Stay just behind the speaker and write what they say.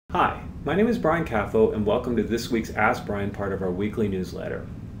Hi, my name is Brian Caffo and welcome to this week's Ask Brian, part of our weekly newsletter.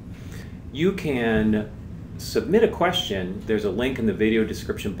 You can submit a question. There's a link in the video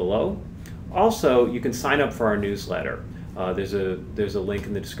description below. Also, you can sign up for our newsletter. There's a link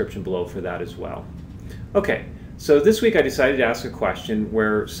in the description below for that as well. Okay, so this week I decided to ask a question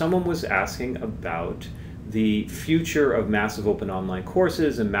where someone was asking about the future of massive open online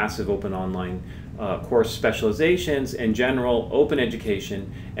courses and massive open online course specializations and general open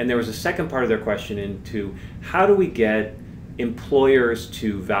education. And there was a second part of their question into how do we get employers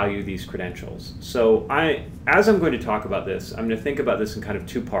to value these credentials. So as I'm going to talk about this, I'm going to think about this in kind of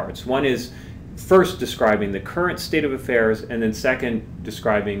two parts. One is first describing the current state of affairs, and then second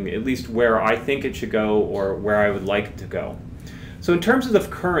describing at least where I think it should go or where I would like it to go. So in terms of the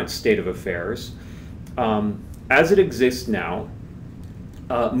current state of affairs, as it exists now,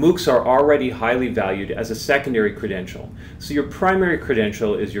 MOOCs are already highly valued as a secondary credential. So your primary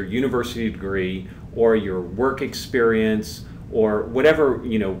credential is your university degree or your work experience or whatever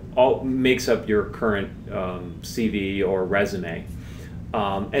all makes up your current CV or resume.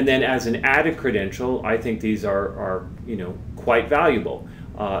 And then as an added credential, I think these are quite valuable.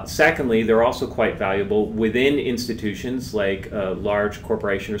 Secondly, they're also quite valuable within institutions like a large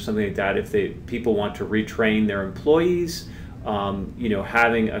corporation or something like that. If people want to retrain their employees,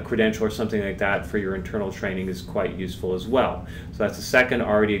 having a credential or something like that for your internal training is quite useful as well. So that's a second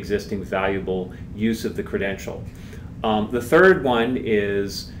already existing valuable use of the credential. The third one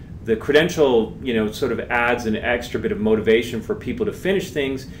is the credential, sort of adds an extra bit of motivation for people to finish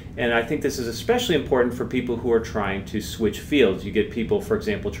things, and I think this is especially important for people who are trying to switch fields. You get people, for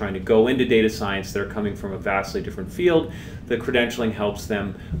example, trying to go into data science that are coming from a vastly different field. The credentialing helps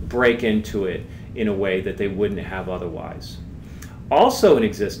them break into it in a way that they wouldn't have otherwise. Also in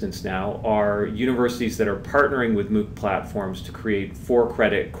existence now are universities that are partnering with MOOC platforms to create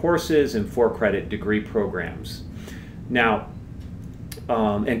 4-credit courses and 4-credit degree programs. Now,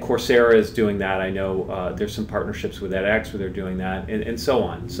 and Coursera is doing that. I know there's some partnerships with edX where they're doing that, and so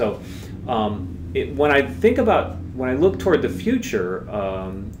on. So when I look toward the future,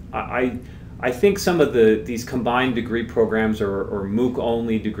 I think some of these combined degree programs or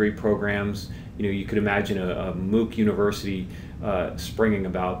MOOC-only degree programs, you could imagine a MOOC university springing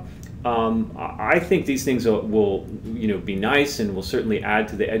about. I think these things will be nice and will certainly add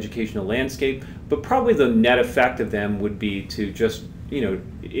to the educational landscape, but probably the net effect of them would be to just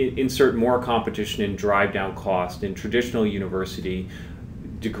insert more competition and drive down cost in traditional university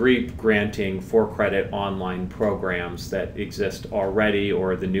degree granting 4-credit online programs that exist already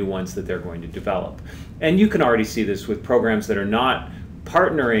or the new ones that they're going to develop. And you can already see this with programs that are not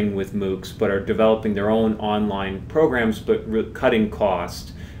partnering with MOOCs but are developing their own online programs but cutting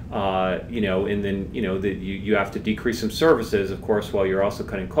cost. And then that you have to decrease some services, of course, while you're also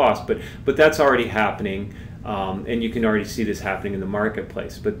cutting costs. But that's already happening, and you can already see this happening in the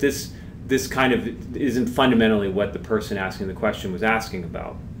marketplace. But this kind of isn't fundamentally what the person asking the question was asking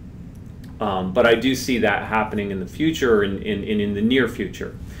about. But I do see that happening in the future and in the near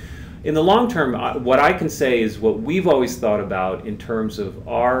future. In the long term, what I can say is what we've always thought about in terms of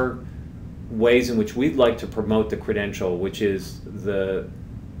our ways in which we'd like to promote the credential, which is the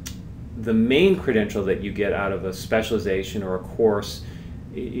main credential that you get out of a specialization or a course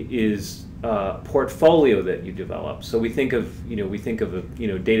is a portfolio that you develop. So we think of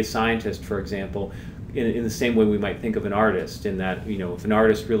a data scientist, for example, in the same way we might think of an artist, in that if an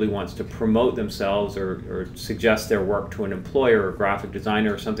artist really wants to promote themselves or suggest their work to an employer or graphic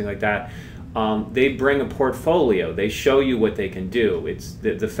designer or something like that, they bring a portfolio. They show you what they can do. It's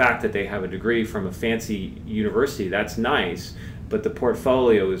the fact that they have a degree from a fancy university, that's nice, but the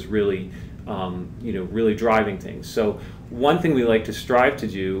portfolio is really, really driving things. So one thing we like to strive to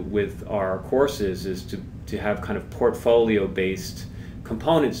do with our courses is to have kind of portfolio-based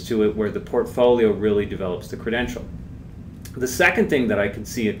components to it where the portfolio really develops the credential. The second thing that I can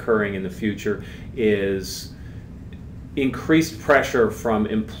see occurring in the future is increased pressure from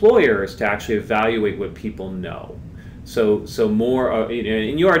employers to actually evaluate what people know. So more,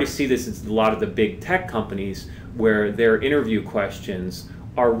 and you already see this in a lot of the big tech companies where their interview questions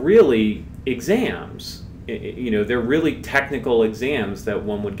are really exams. They're really technical exams that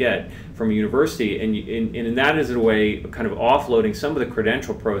one would get from a university, and that is in a way kind of offloading some of the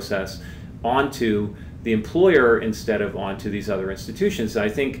credential process onto the employer instead of onto these other institutions. I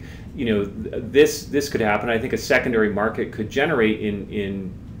think this could happen. I think a secondary market could generate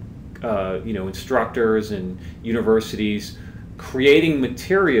in instructors and universities creating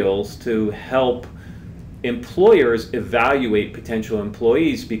materials to help employers evaluate potential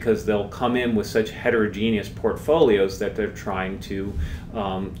employees because they'll come in with such heterogeneous portfolios that they're trying to,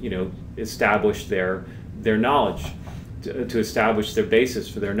 establish their knowledge, to establish their basis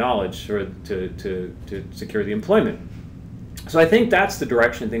for their knowledge, or to secure the employment. So I think that's the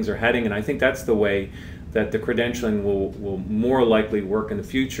direction things are heading, and I think that's the way that the credentialing will more likely work in the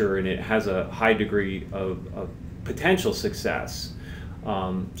future, and it has a high degree of potential success.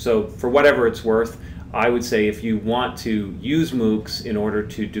 So for whatever it's worth, I would say if you want to use MOOCs in order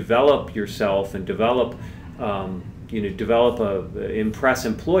to develop yourself and impress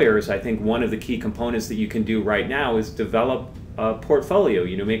employers, I think one of the key components that you can do right now is develop a portfolio.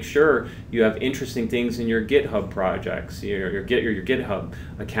 Make sure you have interesting things in your GitHub projects, your GitHub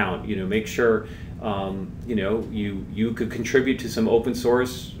account. Make sure you could contribute to some open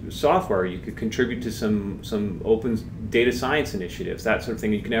source software. You could contribute to some open data science initiatives, that sort of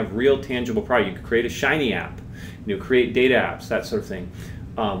thing. You can have real tangible product. You could create a Shiny app, create data apps, that sort of thing.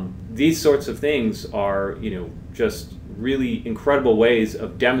 These sorts of things are just really incredible ways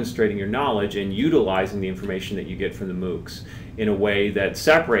of demonstrating your knowledge and utilizing the information that you get from the MOOCs in a way that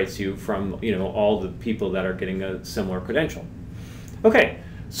separates you from all the people that are getting a similar credential. Okay.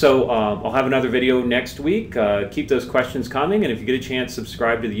 So I'll have another video next week. Keep those questions coming, and if you get a chance,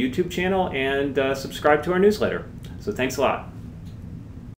 subscribe to the YouTube channel and subscribe to our newsletter. So thanks a lot.